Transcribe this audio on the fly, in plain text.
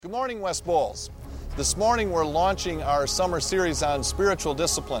Good morning, West Bowles. This morning we're launching our summer series on spiritual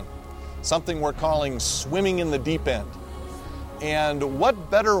discipline, something we're calling Swimming in the Deep End. And what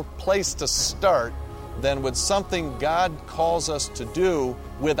better place to start than with something God calls us to do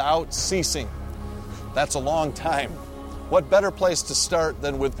without ceasing? That's a long time. What better place to start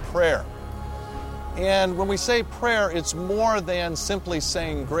than with prayer? And when we say prayer, it's more than simply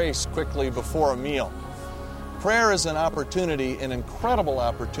saying grace quickly before a meal. Prayer is an opportunity, an incredible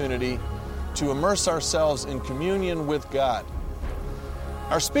opportunity, to immerse ourselves in communion with God.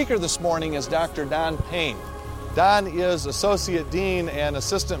 Our speaker this morning is Dr. Don Payne. Don is Associate Dean and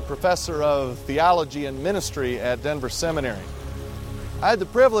Assistant Professor of Theology and Ministry at Denver Seminary. I had the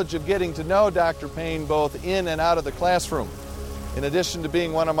privilege of getting to know Dr. Payne both in and out of the classroom. In addition to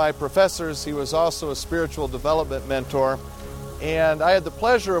being one of my professors, he was also a spiritual development mentor. And I had the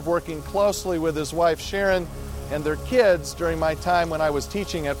pleasure of working closely with his wife Sharon and their kids during my time when I was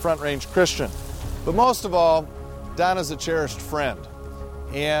teaching at Front Range Christian. But most of all, Don is a cherished friend,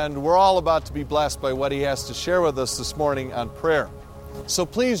 and we're all about to be blessed by what he has to share with us this morning on prayer. So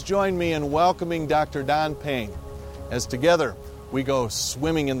please join me in welcoming Dr. Don Payne as together we go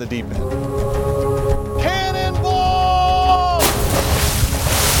swimming in the deep end. Cannonball!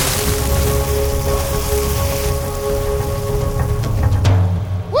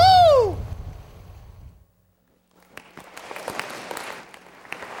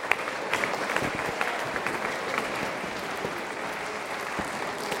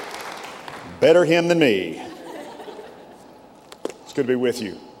 Better him than me. It's good to be with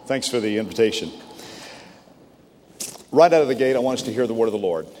you. Thanks for the invitation. Right out of the gate, I want us to hear the word of the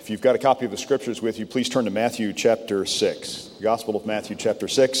Lord. If you've got a copy of the scriptures with you, please turn to Matthew chapter 6. The Gospel of Matthew chapter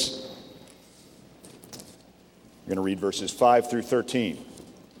 6. We're going to read verses 5 through 13.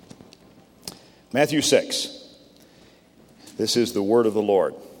 Matthew 6. This is the word of the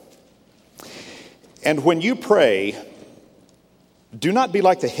Lord. And when you pray, do not be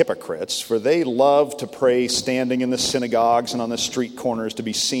like the hypocrites, for they love to pray standing in the synagogues and on the street corners to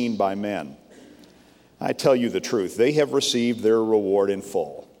be seen by men. I tell you the truth, they have received their reward in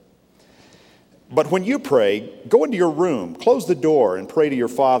full. But when you pray, go into your room, close the door, and pray to your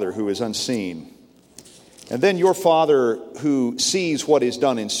Father who is unseen. And then your Father who sees what is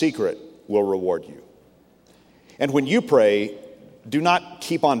done in secret will reward you. And when you pray, do not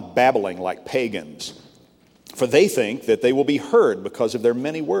keep on babbling like pagans, for they think that they will be heard because of their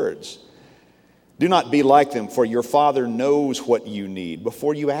many words. Do not be like them, for your Father knows what you need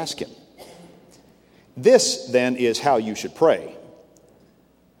before you ask Him. This, then, is how you should pray.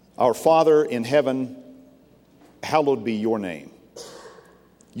 Our Father in heaven, hallowed be your name.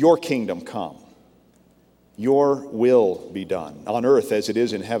 Your kingdom come. Your will be done, on earth as it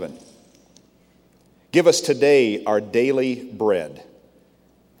is in heaven. Give us today our daily bread.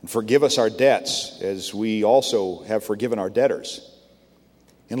 And forgive us our debts, as we also have forgiven our debtors.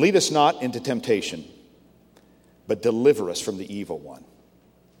 And lead us not into temptation, but deliver us from the evil one.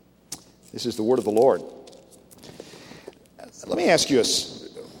 This is the word of the Lord. Let me ask you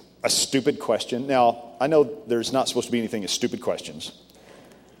a stupid question. Now, I know there's not supposed to be anything as stupid questions.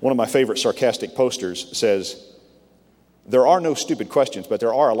 One of my favorite sarcastic posters says, there are no stupid questions, but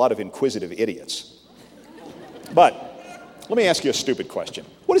there are a lot of inquisitive idiots. But let me ask you a stupid question.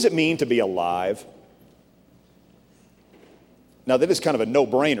 What does it mean to be alive? Now, that is kind of a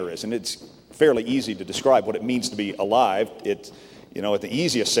no-brainer, isn't it? It's fairly easy to describe what it means to be alive. At the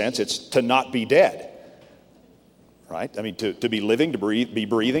easiest sense, it's to not be dead, right? I mean, to be living, to be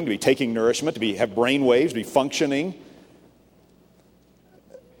breathing, to be taking nourishment, to have brain waves, to be functioning.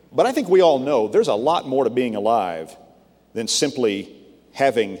 But I think we all know there's a lot more to being alive than simply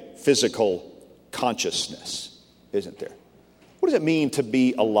having physical consciousness, isn't there? What does it mean to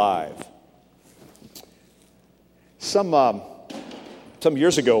be alive? Some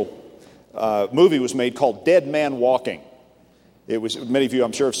years ago, a movie was made called Dead Man Walking. Many of you,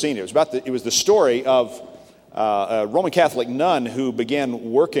 I'm sure, have seen it. It was the story of a Roman Catholic nun who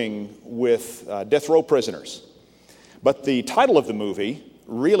began working with death row prisoners. But the title of the movie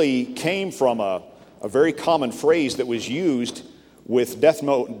really came from a very common phrase that was used with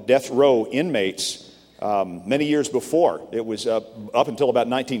death row inmates many years before. It was up until about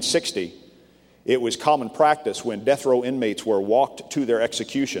 1960. It was common practice when death row inmates were walked to their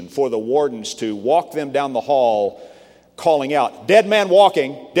execution for the wardens to walk them down the hall calling out, dead man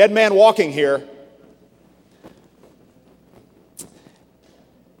walking here.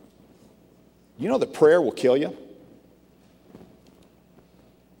 You know that prayer will kill you?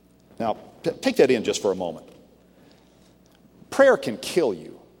 Now, take that in just for a moment. Prayer can kill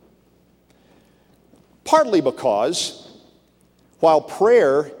you. Partly because while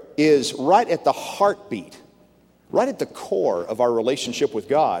prayer is right at the heartbeat, right at the core of our relationship with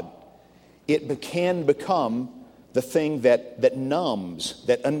God, it can become the thing that numbs,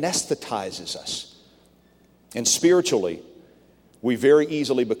 that anesthetizes us. And spiritually, we very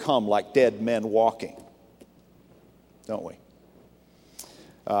easily become like dead men walking, don't we?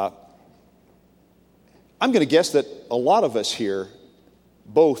 I'm going to guess that a lot of us here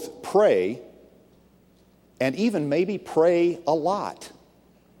both pray and even maybe pray a lot.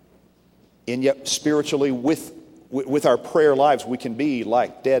 And yet spiritually, with our prayer lives, we can be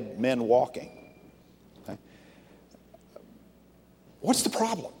like dead men walking. Okay? What's the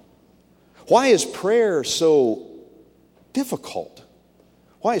problem? Why is prayer so difficult?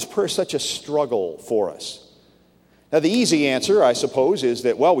 Why is prayer such a struggle for us? Now, the easy answer, I suppose, is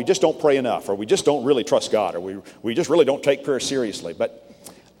that, well, we just don't pray enough, or we just don't really trust God, or we just really don't take prayer seriously. But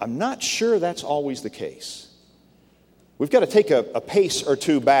I'm not sure that's always the case. We've got to take a pace or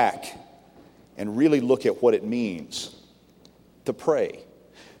two back and really look at what it means to pray.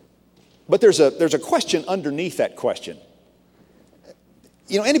 But there's a question underneath that question.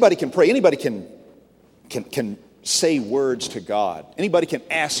 You know, anybody can pray. Anybody can say words to God. Anybody can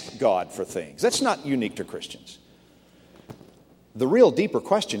ask God for things. That's not unique to Christians. The real deeper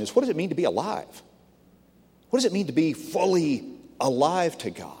question is, what does it mean to be alive? What does it mean to be fully alive to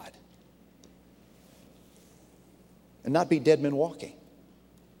God? And not be dead men walking.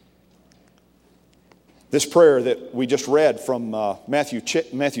 This prayer that we just read from Matthew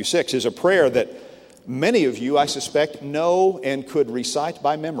 6 is a prayer that many of you, I suspect, know and could recite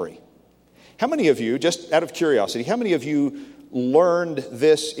by memory. How many of you, just out of curiosity, how many of you learned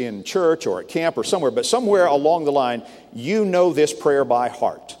this in church or at camp or somewhere, but somewhere along the line, you know this prayer by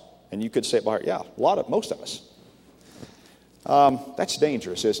heart? And you could say it by heart. Yeah, most of us. That's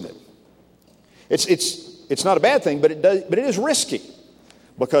dangerous, isn't it? It's not a bad thing, but it is risky.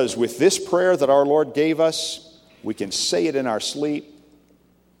 Because with this prayer that our Lord gave us, we can say it in our sleep.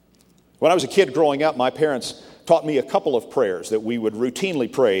 When I was a kid growing up, my parents taught me a couple of prayers that we would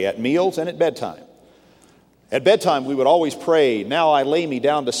routinely pray at meals and at bedtime. At bedtime, we would always pray, "Now I lay me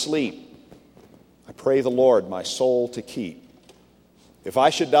down to sleep. I pray the Lord my soul to keep. If I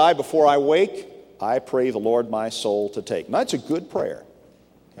should die before I wake, I pray the Lord my soul to take." Now, that's a good prayer.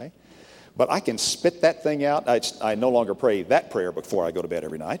 Okay? But I can spit that thing out. I no longer pray that prayer before I go to bed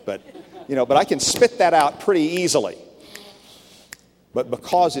every night, but I can spit that out pretty easily. But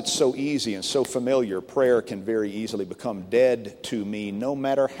because it's so easy and so familiar, prayer can very easily become dead to me no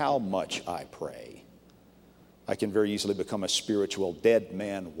matter how much I pray. I can very easily become a spiritual dead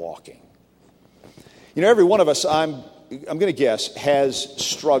man walking. Every one of us, I'm going to guess, has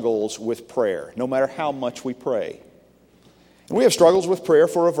struggles with prayer, no matter how much we pray. And we have struggles with prayer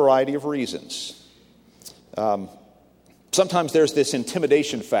for a variety of reasons. Sometimes there's this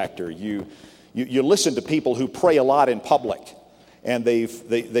intimidation factor. You listen to people who pray a lot in public, and they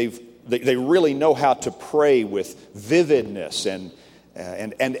really know how to pray with vividness and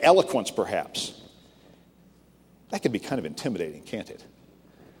eloquence, perhaps. That can be kind of intimidating, can't it?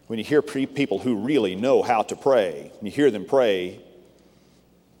 When you hear people who really know how to pray, and you hear them pray, it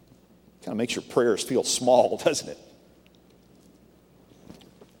kind of makes your prayers feel small, doesn't it?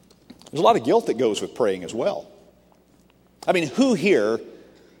 There's a lot of guilt that goes with praying as well. I mean, who here,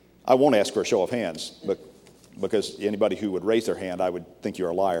 I won't ask for a show of hands, but because anybody who would raise their hand, I would think you're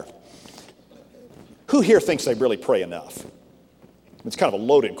a liar. Who here thinks they really pray enough? It's kind of a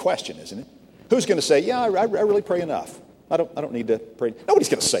loaded question, isn't it? Who's going to say, "Yeah, I really pray enough. I don't need to pray"? Nobody's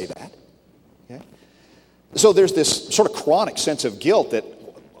going to say that. Okay? So there's this sort of chronic sense of guilt that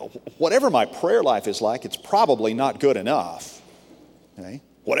whatever my prayer life is like, it's probably not good enough. Okay?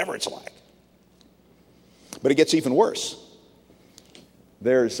 Whatever it's like. But it gets even worse.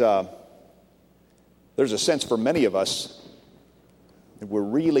 There's a sense for many of us that we're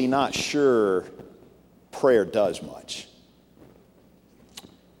really not sure prayer does much.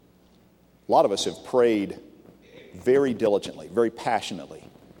 A lot of us have prayed very diligently, very passionately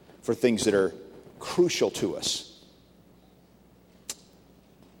for things that are crucial to us.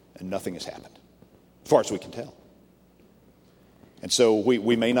 And nothing has happened, as far as we can tell. And so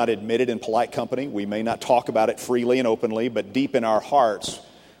we may not admit it in polite company. We may not talk about it freely and openly, but deep in our hearts,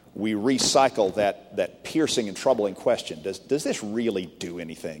 we recycle that piercing and troubling question. Does this really do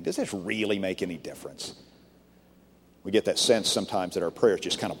anything? Does this really make any difference? We get that sense sometimes that our prayers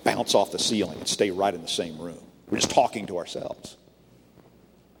just kind of bounce off the ceiling and stay right in the same room. We're just talking to ourselves.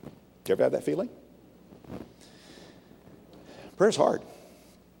 Do you ever have that feeling? Prayer's hard.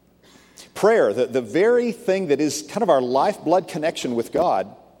 Prayer, the very thing that is kind of our lifeblood connection with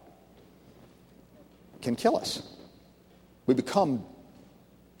God, can kill us. We become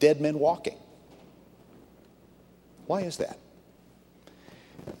dead men walking. Why is that?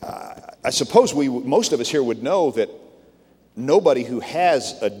 I suppose most of us here would know that nobody who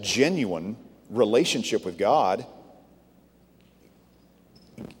has a genuine relationship with God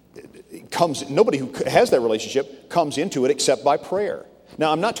nobody who has that relationship comes into it except by prayer.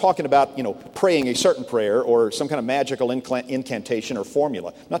 Now, I'm not talking about, praying a certain prayer or some kind of magical incantation or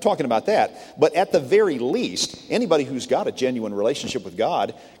formula. I'm not talking about that. But at the very least, anybody who's got a genuine relationship with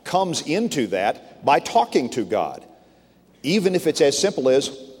God comes into that by talking to God. Even if it's as simple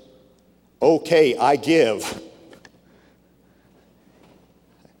as, okay, I give.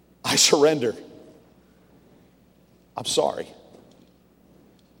 I surrender. I'm sorry.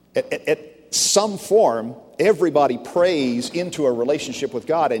 At some form, everybody prays into a relationship with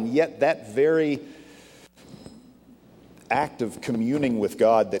God, and yet that very act of communing with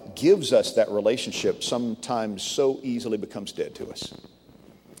God that gives us that relationship sometimes so easily becomes dead to us.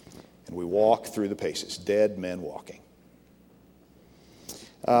 And we walk through the paces, dead men walking.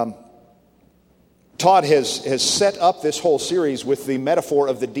 Todd has set up this whole series with the metaphor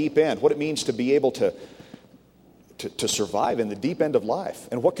of the deep end, what it means to be able to survive in the deep end of life.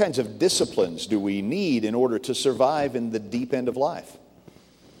 And what kinds of disciplines do we need in order to survive in the deep end of life?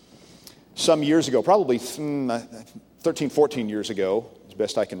 Some years ago, probably 13, 14 years ago, as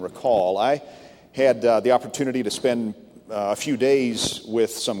best I can recall, I had the opportunity to spend a few days with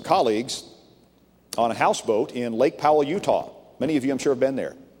some colleagues on a houseboat in Lake Powell, Utah. Many of you, I'm sure, have been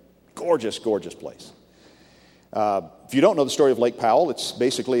there. Gorgeous, gorgeous place. If you don't know the story of Lake Powell, it's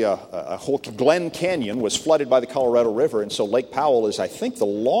basically a whole Glen Canyon was flooded by the Colorado River, and so Lake Powell is, I think, the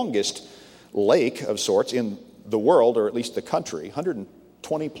longest lake of sorts in the world, or at least the country,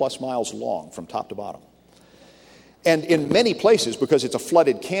 120 plus miles long from top to bottom. And in many places, because it's a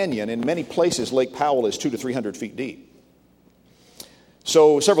flooded canyon, in many places Lake Powell is 200 to 300 feet deep.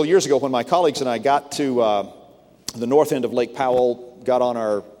 So several years ago, when my colleagues and I got to the north end of Lake Powell, got on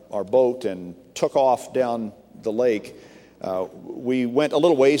our boat and took off down the lake, we went a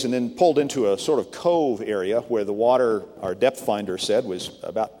little ways and then pulled into a sort of cove area where the water, our depth finder said, was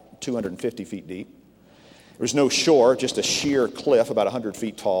about 250 feet deep. There was no shore, just a sheer cliff about 100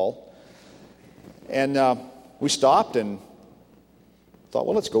 feet tall. And we stopped and thought,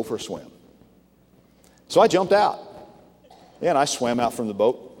 well, let's go for a swim. So I jumped out. And I swam out from the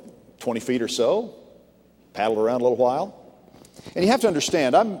boat 20 feet or so, paddled around a little while. And you have to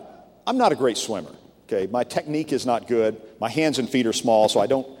understand, I'm not a great swimmer. Okay, my technique is not good. My hands and feet are small, so I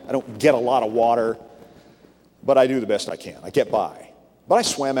don't get a lot of water, but I do the best I can. I get by. But I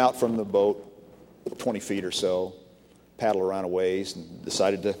swam out from the boat 20 feet or so, paddled around a ways, and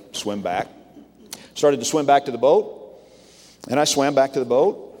decided to swim back. Started to swim back to the boat, and I swam back to the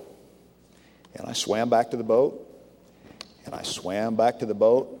boat, and I swam back to the boat, and I swam back to the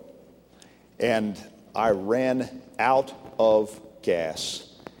boat, and I ran out of gas,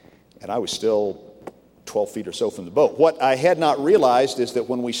 and I was still 12 feet or so from the boat. What I had not realized is that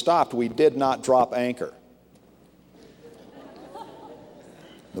when we stopped, we did not drop anchor.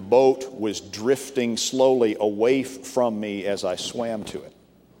 The boat was drifting slowly away from me as I swam to it.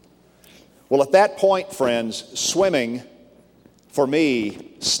 Well, at that point, friends, swimming, for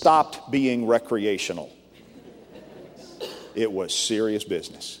me, stopped being recreational. It was serious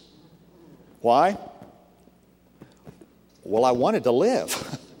business. Why? Well, I wanted to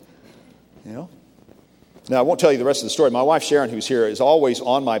live. Now, I won't tell you the rest of the story. My wife, Sharon, who's here, is always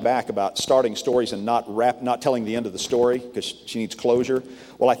on my back about starting stories and not telling the end of the story because she needs closure.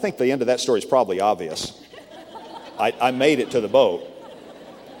 Well, I think the end of that story is probably obvious. I made it to the boat.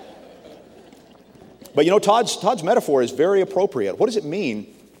 But Todd's metaphor is very appropriate. What does it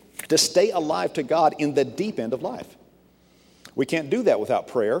mean to stay alive to God in the deep end of life? We can't do that without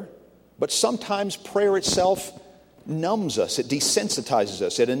prayer, but sometimes prayer itself numbs us, it desensitizes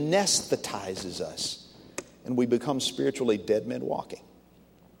us, it anesthetizes us, and we become spiritually dead men walking.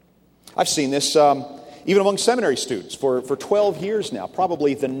 I've seen this even among seminary students for 12 years now.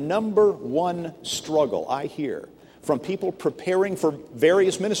 Probably the number one struggle I hear from people preparing for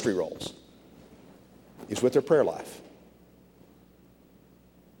various ministry roles is with their prayer life.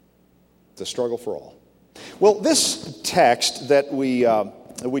 It's a struggle for all. Well, this text that we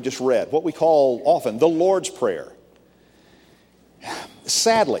just read, what we call often the Lord's Prayer,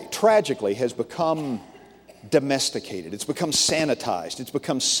 sadly, tragically, has become domesticated. It's become sanitized. It's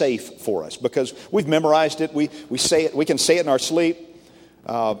become safe for us because we've memorized it. We say it. We can say it in our sleep.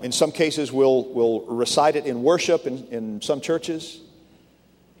 In some cases, we'll recite it in worship in some churches.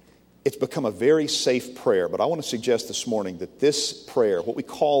 It's become a very safe prayer. But I want to suggest this morning that this prayer, what we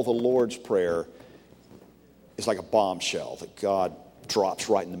call the Lord's Prayer, is like a bombshell that God drops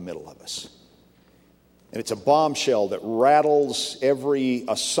right in the middle of us. And it's a bombshell that rattles every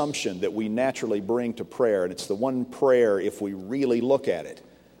assumption that we naturally bring to prayer. And it's the one prayer, if we really look at it,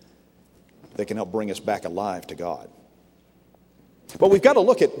 that can help bring us back alive to God. But we've got to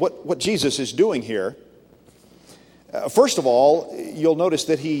look at what Jesus is doing here. First of all, you'll notice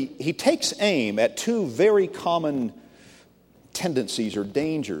that he takes aim at two very common tendencies or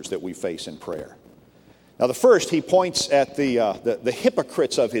dangers that we face in prayer. Now, the first, he points at the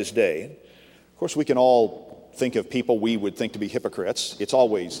hypocrites of his day. Of course, we can all think of people we would think to be hypocrites. It's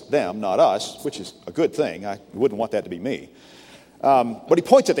always them, not us, which is a good thing. I wouldn't want that to be me. But he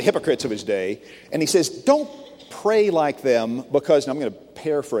points at the hypocrites of his day, and he says, don't pray like them because, and I'm going to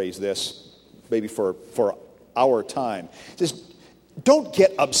paraphrase this maybe for our time. He says, don't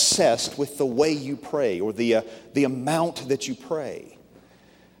get obsessed with the way you pray or the amount that you pray.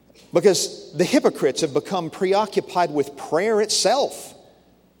 Because the hypocrites have become preoccupied with prayer itself.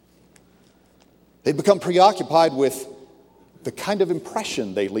 They've become preoccupied with the kind of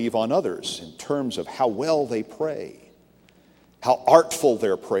impression they leave on others in terms of how well they pray, how artful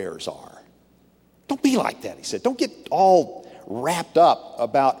their prayers are. Don't be like that, he said. Don't get all wrapped up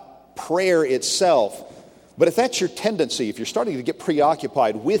about prayer itself. But if that's your tendency, if you're starting to get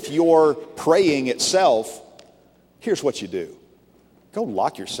preoccupied with your praying itself, here's what you do. Go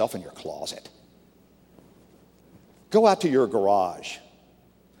lock yourself in your closet. Go out to your garage.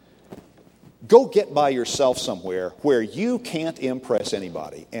 Go get by yourself somewhere where you can't impress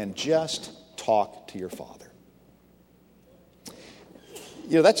anybody and just talk to your Father.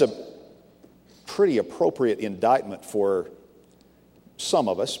 You know, that's a pretty appropriate indictment for some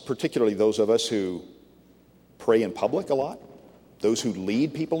of us, particularly those of us who pray in public a lot, those who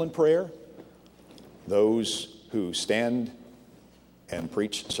lead people in prayer, those who stand and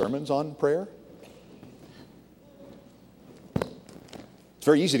preach sermons on prayer. It's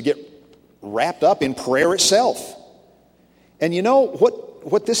very easy to get wrapped up in prayer itself. And you know,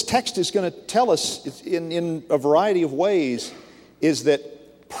 what this text is going to tell us in a variety of ways is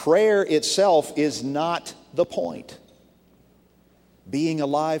that prayer itself is not the point. Being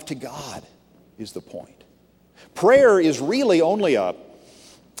alive to God is the point. Prayer is really only like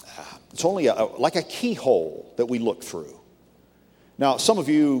a keyhole that we look through. Now, some of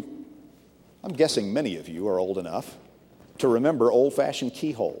you, I'm guessing many of you are old enough to remember old-fashioned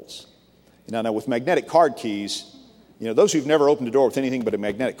keyholes. Now, with magnetic card keys, you know, those who've never opened a door with anything but a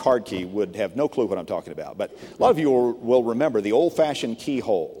magnetic card key would have no clue what I'm talking about. But a lot of you will remember the old-fashioned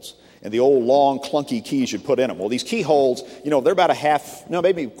keyholes and the old long clunky keys you'd put in them. Well, these keyholes, you know, they're about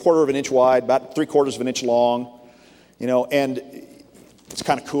maybe a quarter of an inch wide, about 3/4 of an inch long, you know, and it's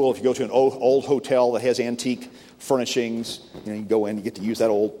kind of cool if you go to an old hotel that has antique furnishings. You know, you go in, you get to use that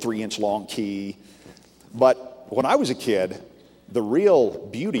old 3-inch long key. But when I was a kid, the real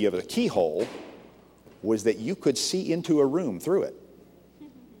beauty of a keyhole was that you could see into a room through it.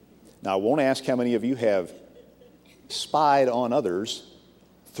 Now, I won't ask how many of you have spied on others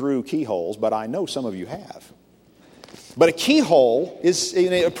through keyholes, but I know some of you have. But a keyhole is,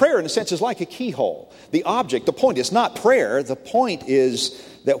 a prayer in a sense is like a keyhole. The object, the point is not prayer. The point is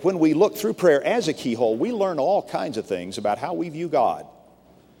that when we look through prayer as a keyhole, we learn all kinds of things about how we view God,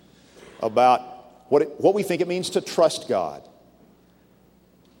 about what we think it means to trust God.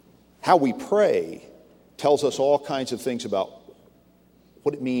 How we pray tells us all kinds of things about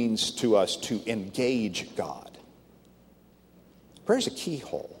what it means to us to engage God. Prayer is a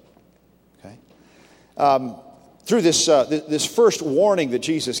keyhole. Okay? Through this first warning that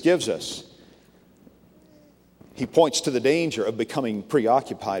Jesus gives us, he points to the danger of becoming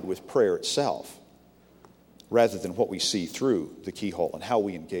preoccupied with prayer itself rather than what we see through the keyhole and how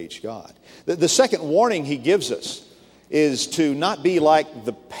we engage God. The second warning he gives us is to not be like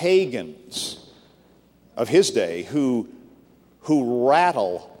the pagans of his day who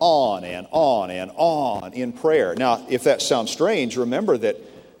rattle on and on and on in prayer. Now, if that sounds strange, remember that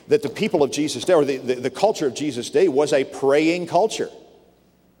the people of Jesus' day, or the culture of Jesus' day, was a praying culture.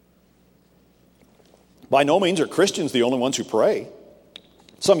 By no means are Christians the only ones who pray.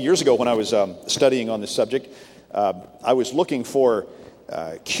 Some years ago when I was studying on this subject, I was looking for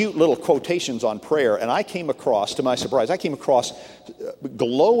cute little quotations on prayer, and I came across, to my surprise,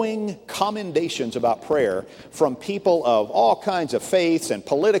 glowing commendations about prayer from people of all kinds of faiths and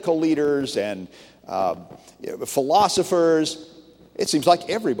political leaders and philosophers. It seems like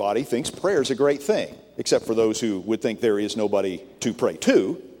everybody thinks prayer is a great thing, except for those who would think there is nobody to pray to.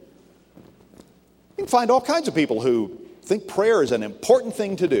 You can find all kinds of people who think prayer is an important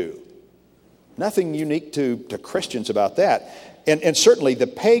thing to do. Nothing unique to Christians about that. And certainly the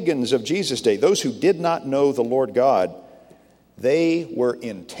pagans of Jesus' day, those who did not know the Lord God, they were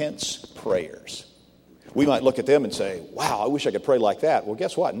intense prayers. We might look at them and say, wow, I wish I could pray like that. Well,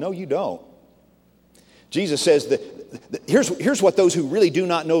 guess what? No, you don't. Jesus says that here's what those who really do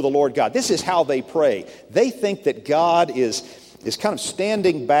not know the Lord God, this is how they pray. They think that God is kind of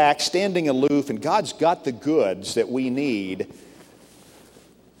standing back, standing aloof, and God's got the goods that we need.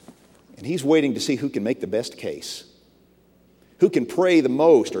 And he's waiting to see who can make the best case, who can pray the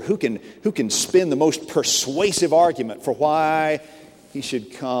most, or who can spin the most persuasive argument for why he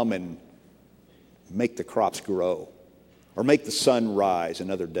should come and make the crops grow or make the sun rise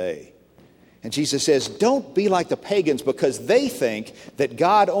another day. And Jesus says, don't be like the pagans, because they think that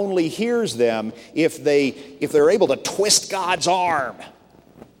God only hears them if they're able to twist God's arm.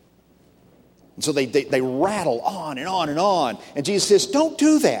 And so they rattle on and on and on. And Jesus says, don't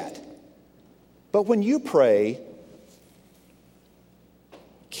do that. But when you pray,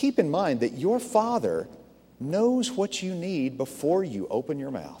 keep in mind that your Father knows what you need before you open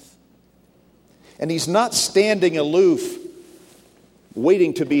your mouth. And he's not standing aloof,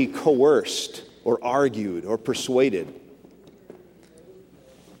 waiting to be coerced or argued or persuaded.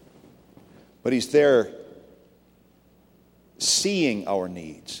 But he's there seeing our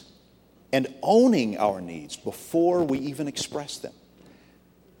needs and owning our needs before we even express them.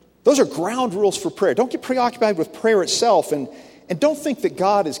 Those are ground rules for prayer. Don't get preoccupied with prayer itself, and don't think that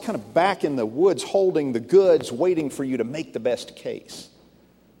God is kind of back in the woods holding the goods, waiting for you to make the best case.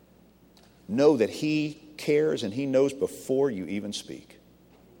 Know that he cares and he knows before you even speak.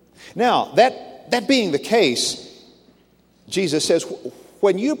 Now, that being the case, Jesus says,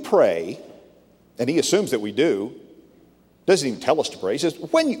 when you pray, and he assumes that we do, doesn't even tell us to pray. He says,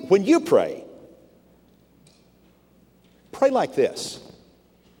 when you pray, pray like this.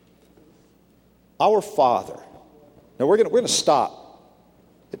 Our Father. Now, we're going to stop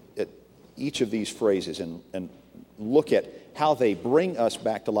at each of these phrases and look at how they bring us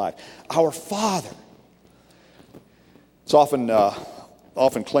back to life. Our Father. It's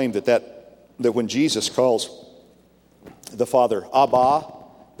often claimed that when Jesus calls the Father Abba,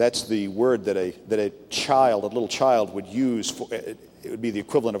 that's the word that a little child would use. It would be the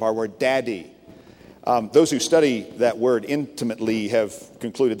equivalent of our word daddy. Those who study that word intimately have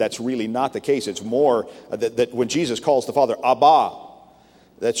concluded that's really not the case. It's more that when Jesus calls the Father Abba,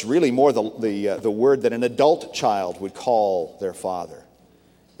 that's really more the word that an adult child would call their father,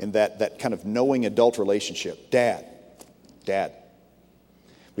 in that kind of knowing adult relationship. Dad. But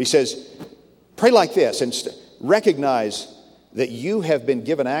he says, pray like this, and recognize that you have been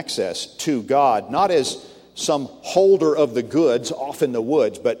given access to God, not as some holder of the goods off in the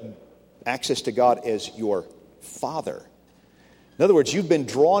woods, but access to God as your Father. In other words, you've been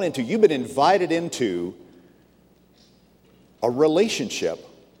invited into a relationship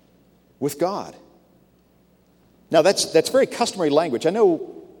with God. Now, that's very customary language. I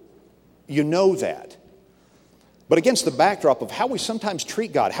know you know that. But against the backdrop of how we sometimes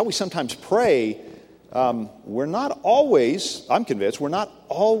treat God, how we sometimes pray, we're not always, I'm convinced, we're not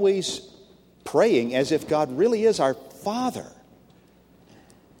always praying as if God really is our Father.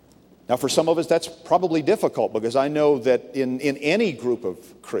 Now, for some of us, that's probably difficult, because I know that in any group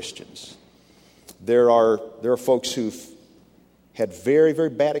of Christians, there are folks who've had very, very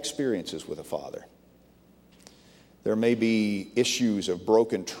bad experiences with a father. There may be issues of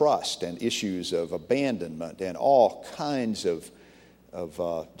broken trust and issues of abandonment and all kinds of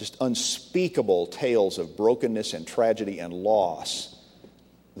just unspeakable tales of brokenness and tragedy and loss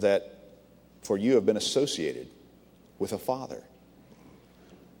that for you have been associated with a father.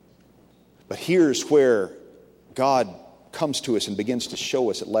 But here's where God comes to us and begins to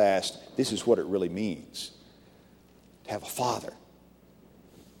show us at last, this is what it really means to have a father.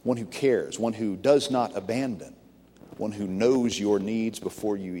 One who cares, one who does not abandon, one who knows your needs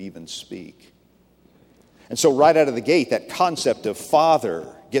before you even speak. And so right out of the gate, that concept of father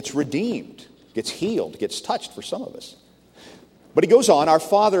gets redeemed, gets healed, gets touched for some of us. But he goes on, our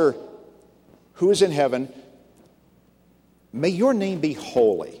Father who is in heaven, may your name be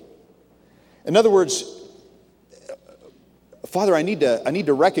holy. In other words, Father, I need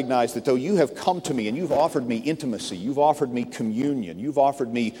to recognize that though you have come to me and you've offered me intimacy, you've offered me communion, you've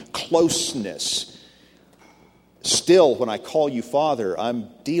offered me closeness, still when I call you Father, I'm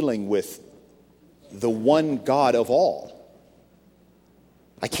dealing with the one God of all.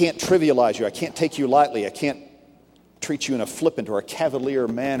 I can't trivialize you. I can't take you lightly. I can't treat you in a flippant or a cavalier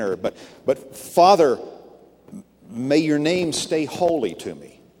manner. But Father, may your name stay holy to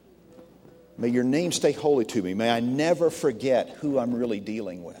me. May your name stay holy to me. May I never forget who I'm really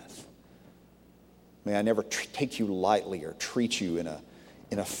dealing with. May I never take you lightly or treat you in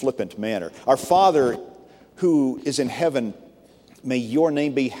a flippant manner. Our Father who is in heaven, may your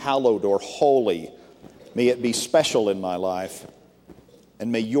name be hallowed or holy. May it be special in my life.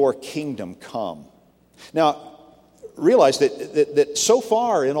 And may your kingdom come. Now, realize that so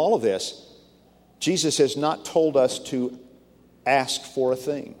far in all of this, Jesus has not told us to ask for a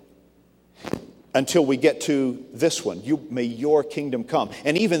thing until we get to this one. May your kingdom come.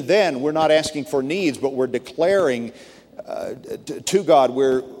 And even then, we're not asking for needs, but we're declaring to God,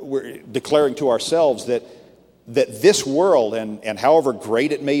 we're declaring to ourselves that this world, and however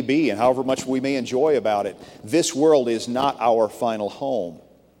great it may be and however much we may enjoy about it, this world is not our final home.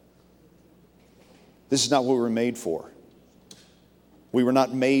 This is not what we were made for. We were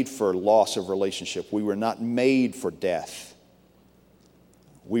not made for loss of relationship. We were not made for death.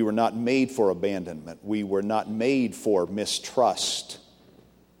 We were not made for abandonment. We were not made for mistrust.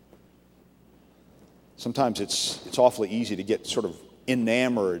 Sometimes it's awfully easy to get sort of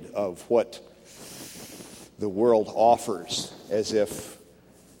enamored of what the world offers, as if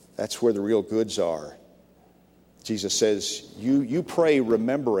that's where the real goods are. Jesus says, you pray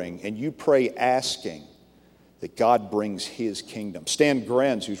remembering and you pray asking that God brings His kingdom. Stan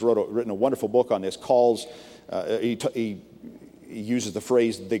Grenz, who's written a wonderful book on this, he uses the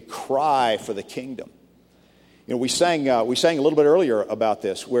phrase, the cry for the kingdom. You know, we sang a little bit earlier about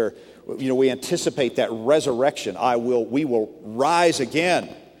this, where we anticipate that resurrection. We will rise again,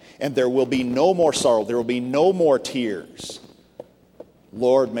 and there will be no more sorrow. There will be no more tears.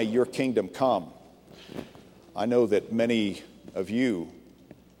 Lord, may your kingdom come. I know that many of you,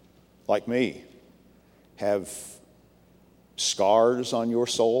 like me, have scars on your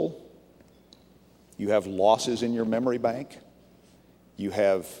soul. You have losses in your memory bank. You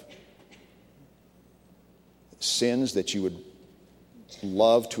have sins that you would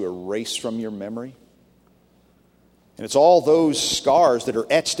love to erase from your memory. And it's all those scars that are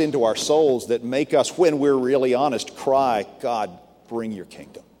etched into our souls that make us, when we're really honest, cry, God, bring your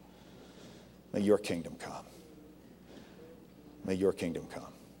kingdom. May your kingdom come. May your kingdom come.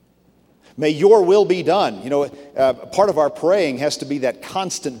 May your will be done. Part of our praying has to be that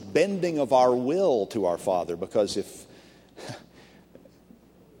constant bending of our will to our Father, because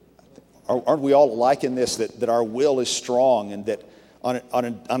aren't we all alike in this, that our will is strong, and that on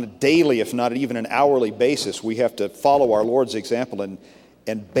a daily, if not even an hourly basis, we have to follow our Lord's example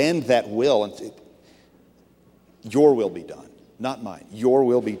and bend that will. And your will be done, not mine. Your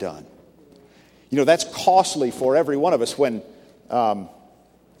will be done. That's costly for every one of us when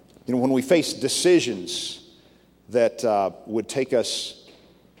we face decisions that would take us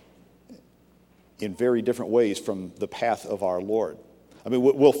in very different ways from the path of our Lord. I mean,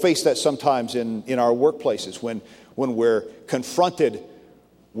 we'll face that sometimes in our workplaces when we're confronted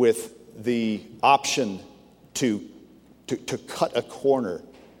with the option to cut a corner,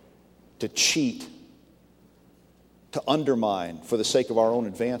 to cheat, to undermine for the sake of our own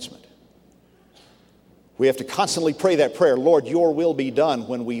advancement. We have to constantly pray that prayer, Lord, your will be done,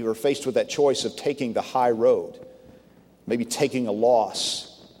 when we are faced with that choice of taking the high road, maybe taking a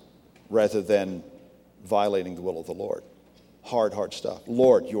loss rather than violating the will of the Lord. Hard stuff.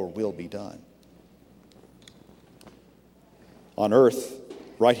 Lord, your will be done. On earth,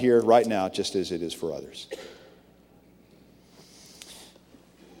 right here, right now, just as it is for others.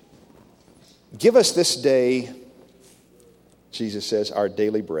 Give us this day, Jesus says, our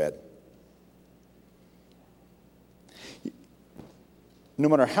daily bread. No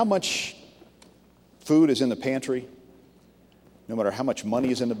matter how much food is in the pantry, no matter how much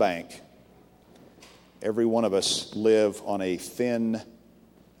money is in the bank, every one of us live on a thin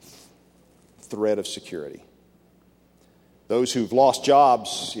thread of security. Those who've lost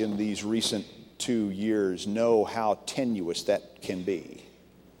jobs in these recent 2 years know how tenuous that can be.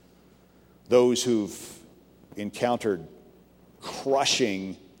 Those who've encountered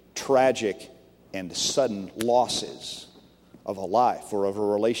crushing, tragic, and sudden losses of a life or of a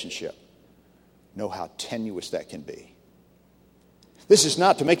relationship know how tenuous that can be. This is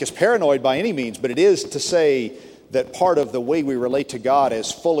not to make us paranoid by any means, but it is to say that part of the way we relate to God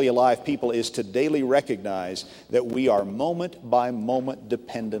as fully alive people is to daily recognize that we are moment by moment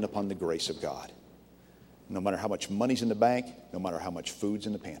dependent upon the grace of God. No matter how much money's in the bank, no matter how much food's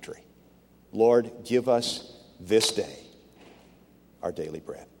in the pantry. Lord, give us this day our daily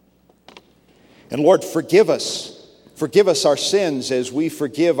bread. And Lord, forgive us. Forgive us our sins as we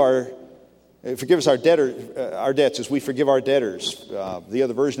forgive forgive us our debts as we forgive our debtors. The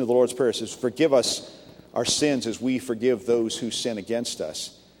other version of the Lord's Prayer says, forgive us our sins as we forgive those who sin against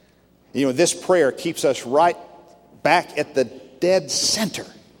us. This prayer keeps us right back at the dead center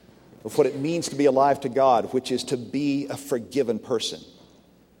of what it means to be alive to God, which is to be a forgiven person.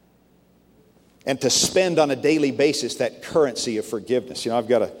 And to spend on a daily basis that currency of forgiveness. I've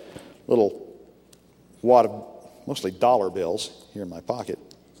got a little wad of mostly dollar bills here in my pocket.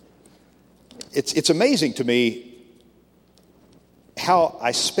 It's amazing to me how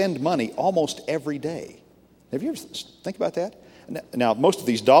I spend money almost every day. Have you ever think about that? Now, most of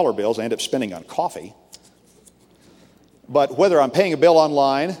these dollar bills I end up spending on coffee. But whether I'm paying a bill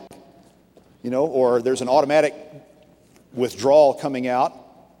online, or there's an automatic withdrawal coming out,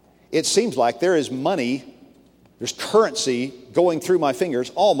 it seems like there is money, there's currency going through my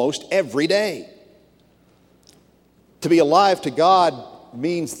fingers almost every day. To be alive to God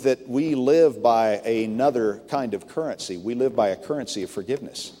means that we live by another kind of currency. We live by a currency of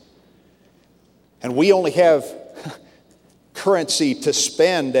forgiveness. And we only have currency to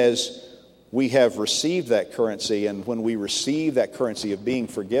spend as we have received that currency. And when we receive that currency of being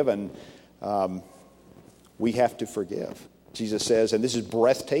forgiven, we have to forgive. Jesus says, and this is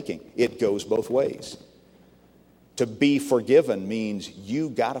breathtaking, it goes both ways. To be forgiven means you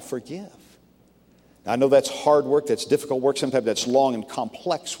got to forgive. Now, I know that's hard work, that's difficult work, sometimes that's long and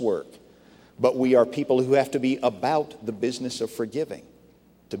complex work. But we are people who have to be about the business of forgiving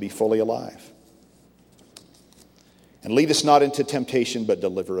to be fully alive. And lead us not into temptation, but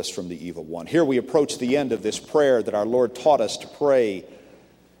deliver us from the evil one. Here we approach the end of this prayer that our Lord taught us to pray,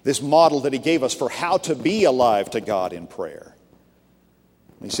 this model that he gave us for how to be alive to God in prayer.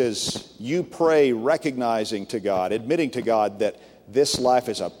 He says, you pray recognizing to God, admitting to God that this life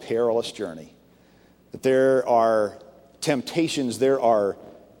is a perilous journey. That there are temptations, there are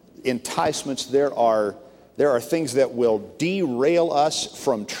enticements, there are things that will derail us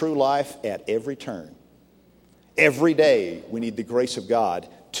from true life at every turn. Every day we need the grace of God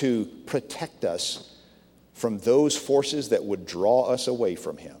to protect us from those forces that would draw us away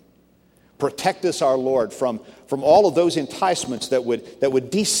from him. Protect us, our Lord, from all of those enticements that would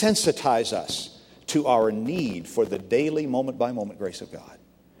desensitize us to our need for the daily, moment-by-moment grace of God.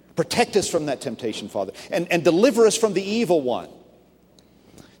 Protect us from that temptation, Father, and deliver us from the evil one.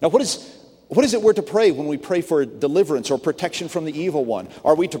 Now, what is it we're to pray when we pray for deliverance or protection from the evil one?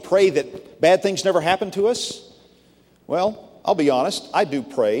 Are we to pray that bad things never happen to us? Well, I'll be honest, I do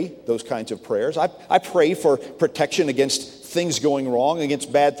pray those kinds of prayers. I pray for protection against things going wrong,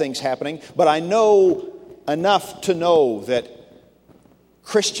 against bad things happening, but I know enough to know that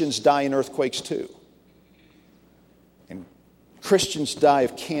Christians die in earthquakes too. And Christians die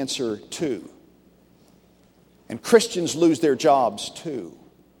of cancer too. And Christians lose their jobs too.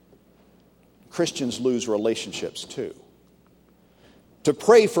 Christians lose relationships too. To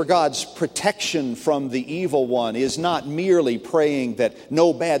pray for God's protection from the evil one is not merely praying that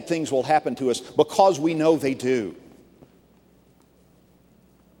no bad things will happen to us because we know they do.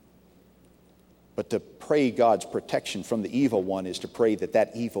 But to pray God's protection from the evil one is to pray that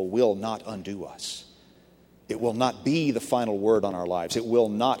that evil will not undo us. It will not be the final word on our lives. It will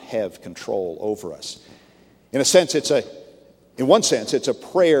not have control over us. In one sense, it's a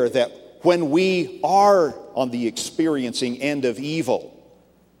prayer that when we are on the experiencing end of evil,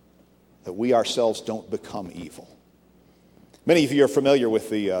 that we ourselves don't become evil. Many of you are familiar with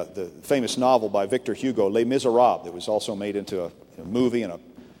the famous novel by Victor Hugo, Les Miserables, that was also made into a movie and a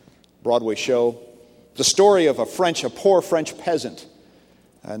Broadway show. The story of a poor French peasant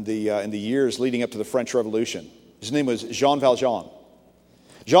in the years leading up to the French Revolution. His name was Jean Valjean.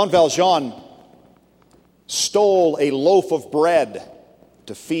 Jean Valjean stole a loaf of bread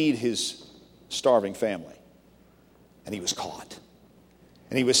to feed his starving family. And he was caught.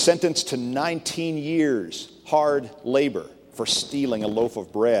 And he was sentenced to 19 years hard labor for stealing a loaf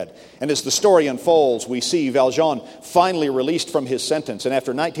of bread. And as the story unfolds, we see Valjean finally released from his sentence. And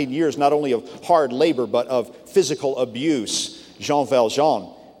after 19 years, not only of hard labor, but of physical abuse, Jean Valjean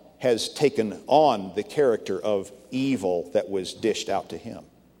has taken on the character of evil that was dished out to him.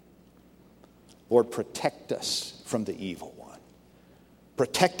 Lord, protect us from the evil one.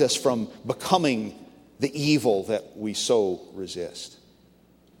 Protect us from becoming the evil that we so resist.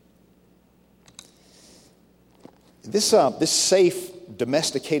 This safe,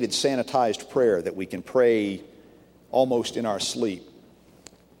 domesticated, sanitized prayer that we can pray almost in our sleep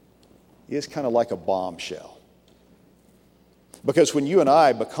is kind of like a bombshell. Because when you and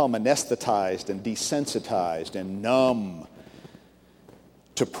I become anesthetized and desensitized and numb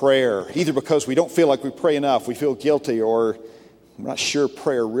to prayer, either because we don't feel like we pray enough, we feel guilty, or we're not sure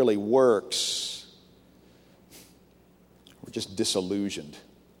prayer really works, we're just disillusioned.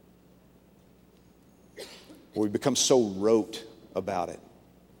 Or we become so rote about it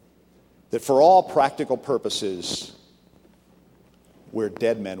that for all practical purposes, we're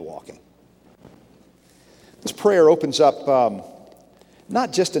dead men walking. This prayer opens up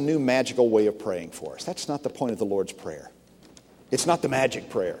not just a new magical way of praying for us. That's not the point of the Lord's Prayer. It's not the magic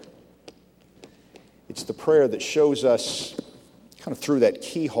prayer. It's the prayer that shows us, kind of through that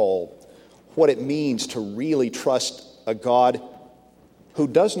keyhole, what it means to really trust a God who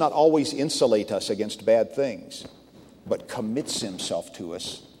does not always insulate us against bad things, but commits himself to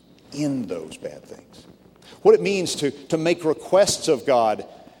us in those bad things. What it means to make requests of God,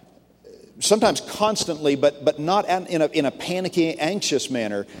 sometimes constantly, but not in a panicky, anxious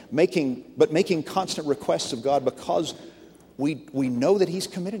manner, making constant requests of God because we know that he's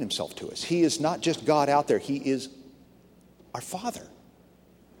committed himself to us. He is not just God out there. He is our Father.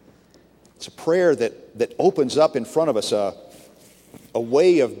 It's a prayer that opens up in front of us a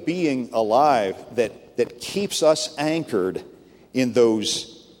way of being alive that keeps us anchored in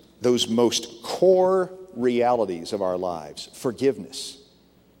those most core realities of our lives. Forgiveness.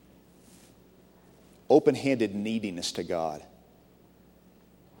 Open-handed neediness to God.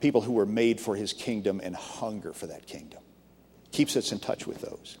 People who were made for his kingdom and hunger for that kingdom. Keeps us in touch with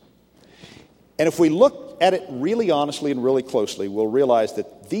those. And if we look at it really honestly and really closely, we'll realize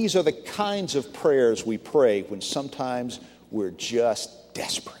that these are the kinds of prayers we pray when sometimes we're just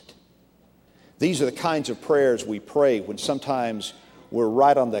desperate. These are the kinds of prayers we pray when sometimes we're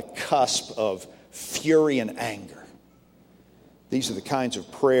right on the cusp of fury and anger. These are the kinds of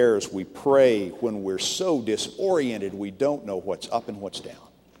prayers we pray when we're so disoriented we don't know what's up and what's down.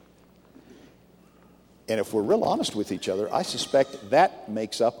 And if we're real honest with each other, I suspect that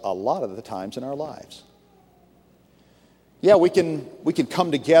makes up a lot of the times in our lives. Yeah, we can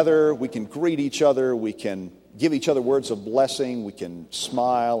come together, we can greet each other, we can give each other words of blessing, we can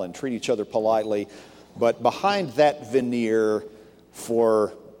smile and treat each other politely. But behind that veneer,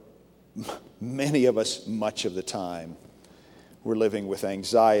 for many of us much of the time, we're living with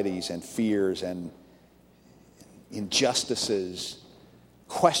anxieties and fears and injustices,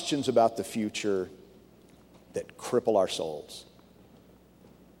 questions about the future that cripple our souls.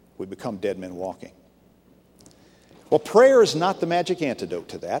 We become dead men walking. Well, prayer is not the magic antidote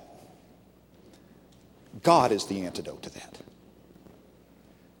to that. God is the antidote to that.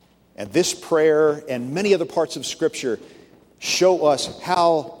 And this prayer and many other parts of Scripture show us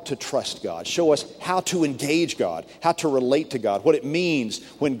how to trust God, show us how to engage God, how to relate to God, what it means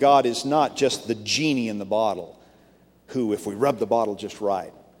when God is not just the genie in the bottle, who, if we rub the bottle just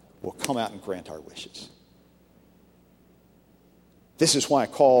right, will come out and grant our wishes. This is why I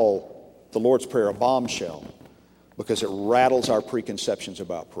call the Lord's Prayer a bombshell, because it rattles our preconceptions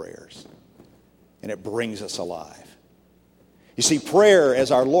about prayers, and it brings us alive. You see, prayer, as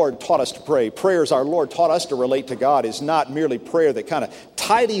our Lord taught us to pray, prayer as our Lord taught us to relate to God, is not merely prayer that kind of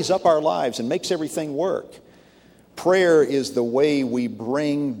tidies up our lives and makes everything work. Prayer is the way we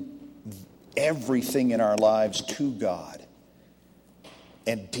bring everything in our lives to God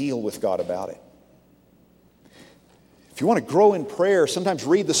and deal with God about it. If you want to grow in prayer, sometimes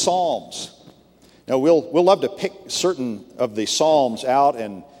read the Psalms. Now, we'll love to pick certain of the Psalms out,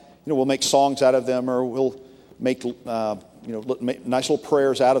 and we'll make songs out of them, or we'll make nice little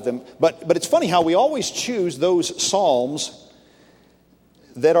prayers out of them. But it's funny how we always choose those Psalms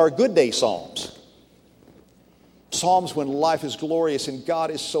that are good day Psalms. Psalms when life is glorious and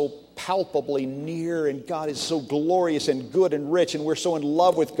God is so palpably near and God is so glorious and good and rich and we're so in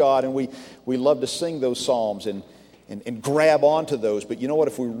love with God, and we love to sing those Psalms and grab onto those. But you know what?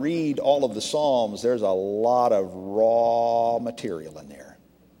 If we read all of the Psalms, there's a lot of raw material in there.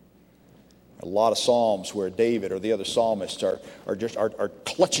 A lot of Psalms where David or the other psalmists are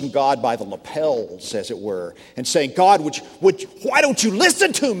clutching God by the lapels, as it were, and saying, God, why don't you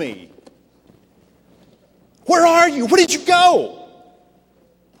listen to me? Where are you? Where did you go?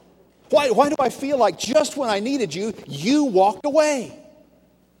 Why do I feel like just when I needed you, you walked away?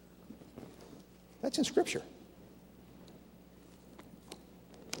 That's in Scripture.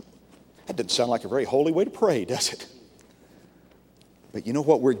 That doesn't sound like a very holy way to pray, does it? But you know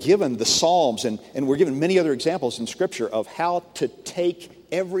what? We're given the Psalms, and we're given many other examples in Scripture of how to take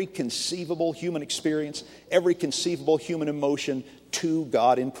every conceivable human experience, every conceivable human emotion to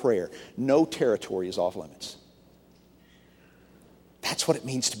God in prayer. No territory is off limits. That's what it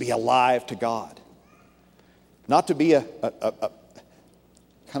means to be alive to God. Not to be a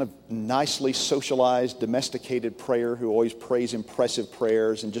kind of nicely socialized, domesticated prayer who always prays impressive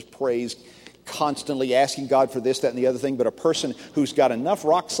prayers and just prays constantly asking God for this, that, and the other thing, but a person who's got enough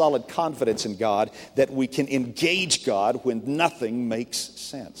rock-solid confidence in God that we can engage God when nothing makes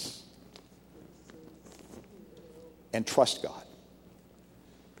sense. And trust God.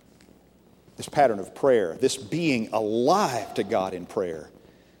 this pattern of prayer, this being alive to God in prayer,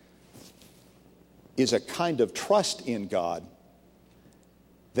 is a kind of trust in God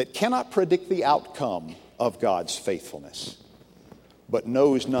that cannot predict the outcome of God's faithfulness, but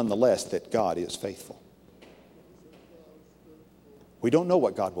knows nonetheless that God is faithful. We don't know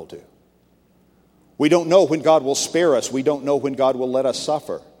what God will do. We don't know when God will spare us. We don't know when God will let us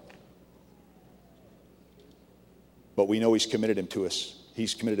suffer. But we know He's committed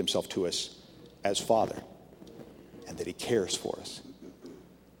Himself to us as Father, and that He cares for us.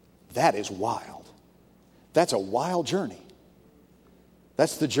 That is wild. That's a wild journey.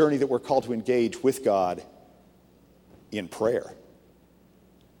 That's the journey that we're called to engage with God in prayer.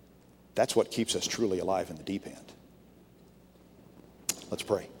 That's what keeps us truly alive in the deep end. Let's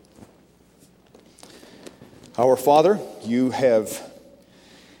pray. Our Father, you have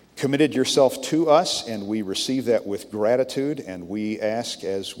committed yourself to us, and we receive that with gratitude, and we ask,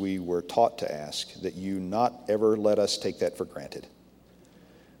 as we were taught to ask, that you not ever let us take that for granted.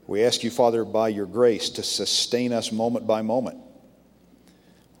 We ask you, Father, by your grace to sustain us moment by moment.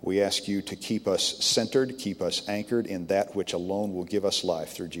 We ask you to keep us centered, keep us anchored in that which alone will give us life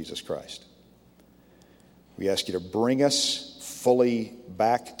through Jesus Christ. We ask you to bring us fully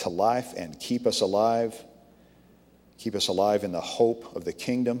back to life and keep us alive. Keep us alive in the hope of the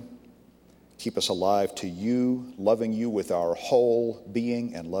kingdom. Keep us alive to you, loving you with our whole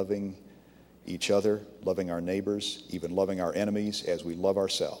being and loving each other, loving our neighbors, even loving our enemies as we love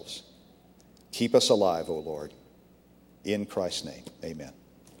ourselves. Keep us alive, O Lord. In Christ's name, amen.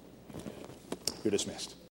 You're dismissed.